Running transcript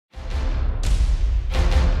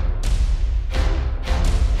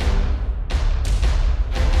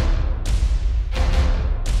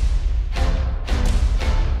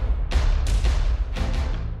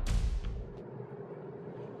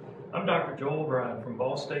Bryan from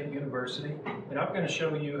Ball State University, and I'm going to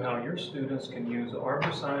show you how your students can use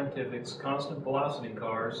Arbor Scientific's constant velocity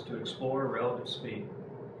cars to explore relative speed.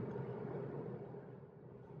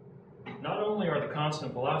 Not only are the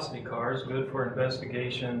constant velocity cars good for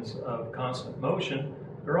investigations of constant motion,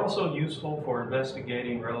 they're also useful for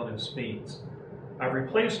investigating relative speeds. I've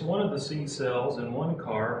replaced one of the C cells in one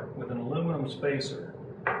car with an aluminum spacer.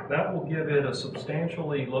 That will give it a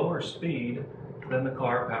substantially lower speed than the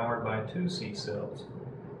car powered by two C cells.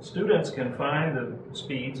 Students can find the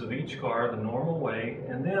speeds of each car the normal way,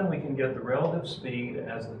 and then we can get the relative speed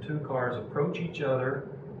as the two cars approach each other,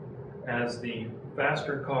 as the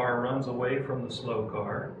faster car runs away from the slow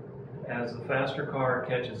car, as the faster car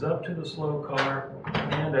catches up to the slow car,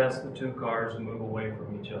 and as the two cars move away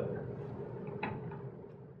from each other.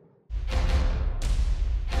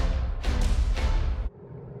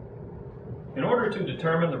 In order to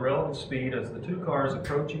determine the relative speed as the two cars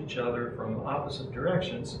approach each other from opposite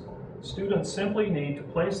directions, students simply need to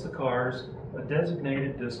place the cars a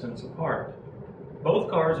designated distance apart.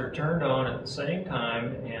 Both cars are turned on at the same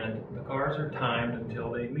time and the cars are timed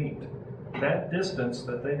until they meet. That distance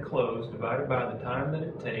that they close divided by the time that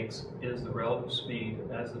it takes is the relative speed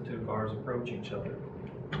as the two cars approach each other.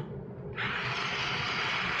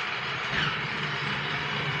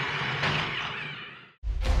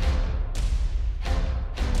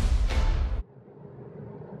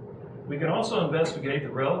 We can also investigate the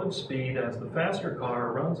relative speed as the faster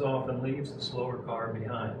car runs off and leaves the slower car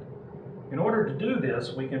behind. In order to do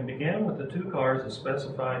this, we can begin with the two cars a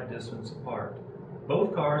specified distance apart.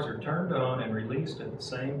 Both cars are turned on and released at the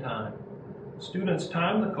same time. Students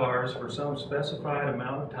time the cars for some specified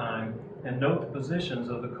amount of time and note the positions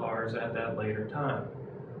of the cars at that later time.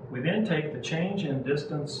 We then take the change in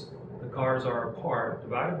distance the cars are apart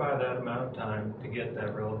divided by that amount of time to get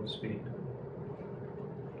that relative speed.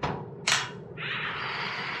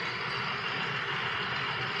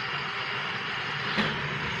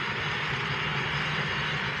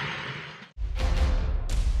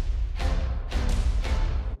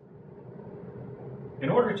 In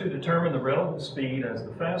order to determine the relative speed as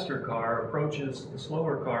the faster car approaches the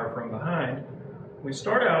slower car from behind, we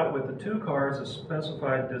start out with the two cars a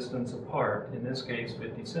specified distance apart, in this case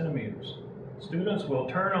 50 centimeters. Students will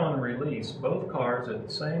turn on and release both cars at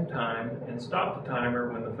the same time and stop the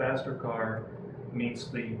timer when the faster car meets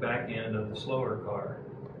the back end of the slower car.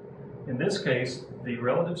 In this case, the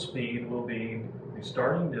relative speed will be the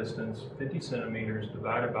starting distance, 50 centimeters,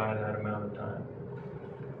 divided by that amount of time.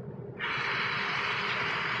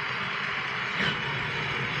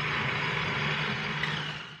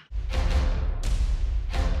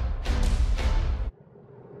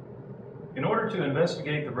 In order to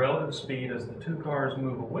investigate the relative speed as the two cars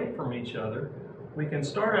move away from each other, we can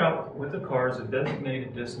start out with the cars a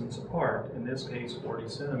designated distance apart, in this case 40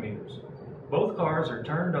 centimeters. Both cars are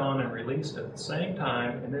turned on and released at the same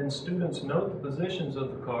time, and then students note the positions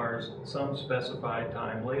of the cars some specified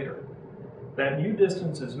time later. That new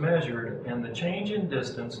distance is measured, and the change in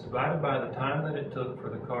distance divided by the time that it took for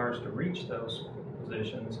the cars to reach those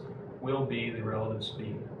positions will be the relative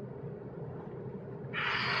speed.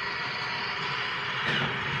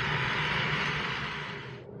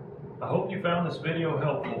 I hope you found this video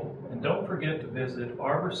helpful, and don't forget to visit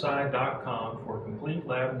arborsci.com for complete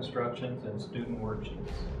lab instructions and student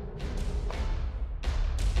worksheets.